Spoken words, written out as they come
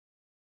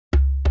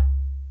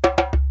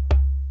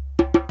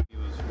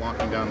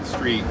Walking down the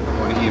street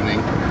one evening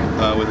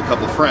with a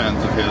couple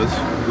friends of his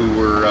who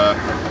were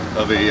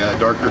of a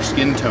darker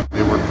skin tone.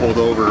 They were pulled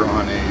over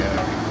on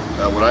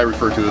a what I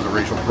refer to as a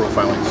racial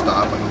profiling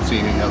stop. I don't see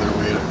any other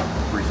way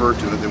to refer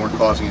to it. They weren't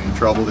causing any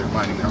trouble. They were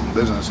minding their own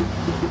business.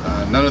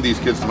 None of these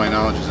kids, to my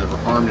knowledge, has ever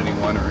harmed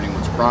anyone or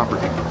anyone's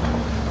property.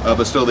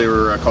 But still, they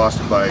were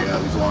accosted by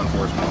these law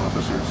enforcement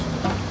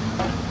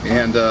officers,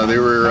 and they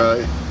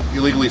were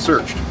illegally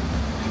searched.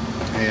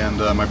 And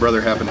my brother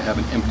happened to have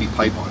an empty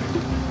pipe on him,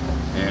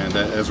 and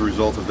as a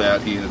result of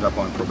that, he ended up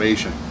on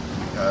probation.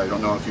 I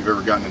don't know if you've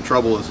ever gotten in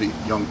trouble as a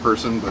young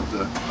person, but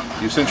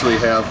you essentially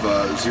have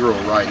zero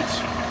rights,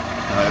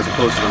 as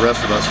opposed to the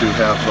rest of us who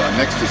have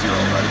next to zero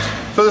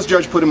rights. So this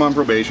judge put him on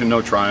probation,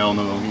 no trial,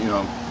 no,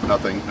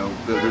 nothing,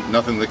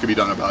 nothing that could be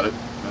done about it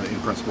in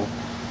principle.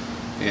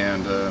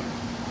 And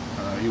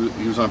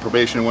he was on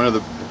probation, and one of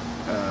the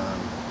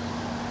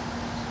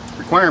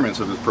requirements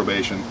of his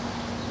probation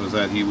was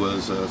that he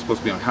was supposed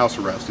to be on house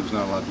arrest. He was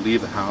not allowed to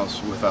leave the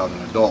house without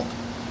an adult.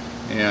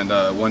 And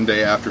one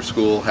day after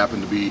school,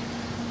 happened to be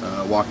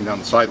walking down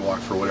the sidewalk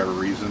for whatever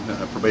reason.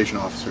 A probation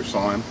officer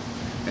saw him,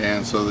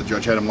 and so the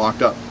judge had him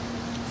locked up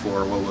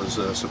for what was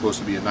supposed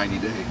to be a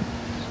 90-day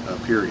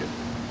period.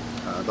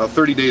 About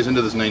 30 days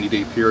into this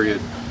 90-day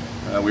period,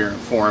 we were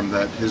informed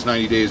that his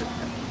 90 days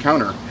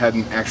counter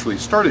hadn't actually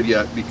started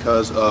yet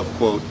because of,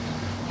 quote,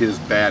 his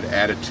bad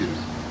attitude.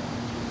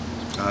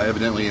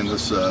 Evidently in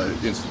this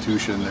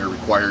institution, they're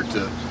required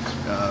to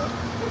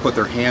put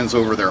their hands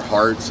over their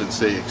hearts and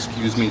say,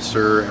 "Excuse me,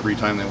 sir," every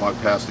time they walk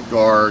past a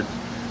guard.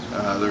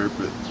 There are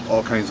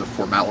all kinds of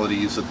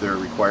formalities that they're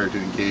required to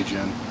engage in,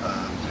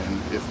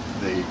 and if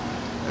they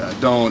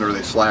don't, or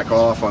they slack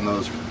off on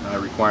those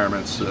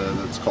requirements,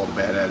 that's called a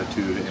bad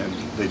attitude, and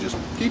they just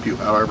keep you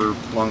however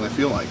long they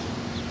feel like.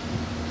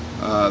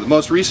 The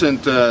most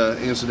recent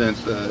incident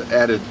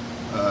added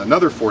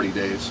another 40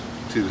 days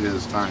to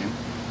his time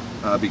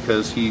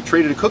because he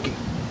traded a cookie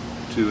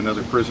to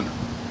another prisoner.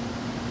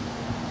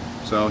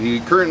 So he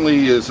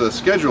currently is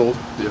scheduled,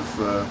 if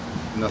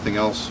nothing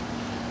else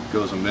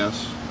goes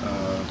amiss,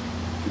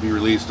 to be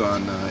released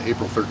on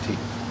April 13th.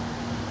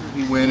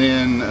 He went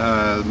in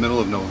the middle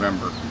of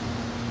November.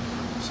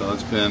 So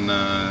it's been,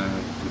 to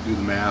do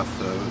the math,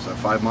 was that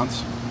 5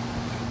 months?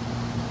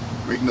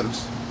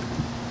 It's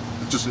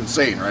just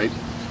insane, right?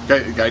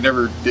 The guy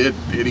never did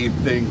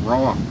anything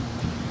wrong,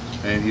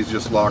 and he's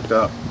just locked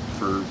up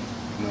for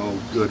no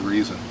good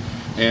reason.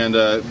 And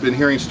been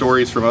hearing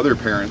stories from other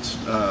parents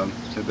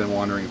have been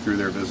wandering through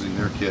there visiting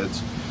their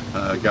kids.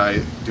 A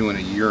guy doing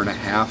 1.5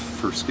 years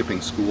for skipping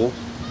school.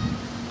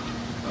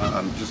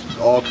 Just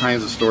all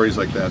kinds of stories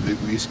like that.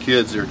 These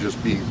kids are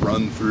just being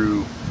run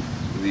through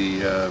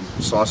the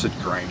sausage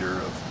grinder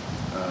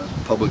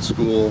of public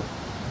school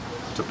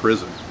to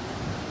prison.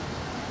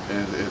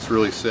 And it's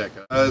really sick.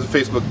 There's a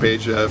Facebook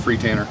page, Free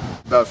Tanner.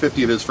 About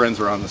 50 of his friends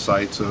are on the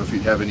site, so if you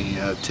have any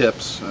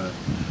tips,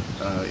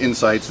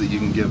 insights that you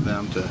can give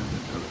them to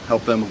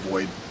help them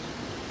avoid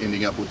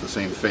ending up with the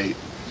same fate,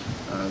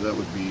 that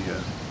would be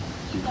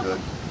good.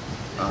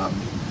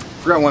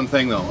 Forgot one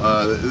thing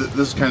though.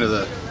 This is kind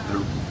of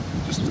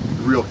just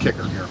the real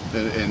kicker here,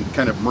 and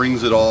kind of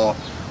brings it all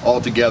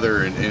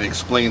together and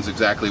explains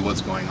exactly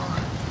what's going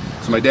on.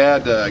 So my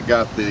dad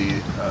got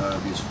these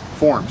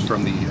forms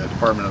from the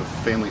Department of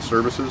Family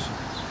Services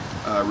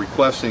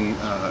requesting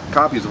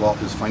copies of all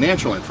his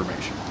financial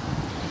information.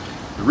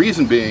 The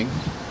reason being,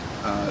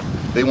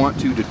 they want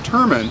to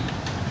determine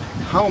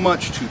how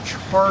much to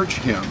charge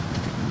him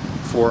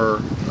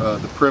for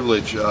the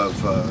privilege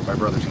of my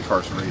brother's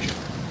incarceration.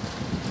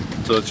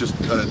 So it's just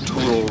a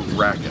total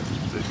racket.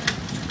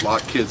 They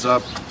lock kids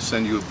up,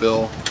 send you a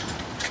bill,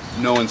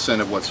 no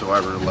incentive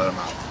whatsoever to let them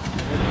out.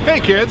 Hey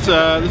kids,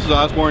 this is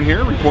Osborne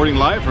here, reporting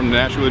live from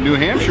Nashua, New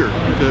Hampshire,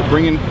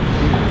 bringing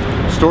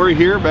a story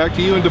here back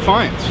to you in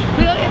Defiance.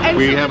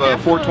 We have a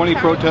 420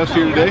 protest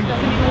here today.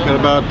 Got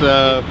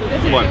about,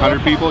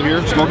 100 people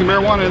here smoking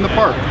marijuana in the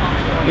park.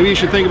 Maybe you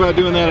should think about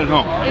doing that at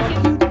home.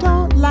 If you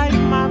don't light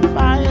my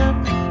fire,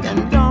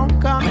 then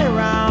don't come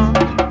around,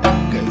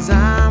 'cause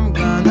I'm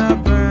gonna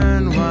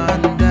burn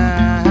one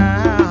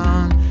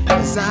down.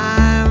 'Cause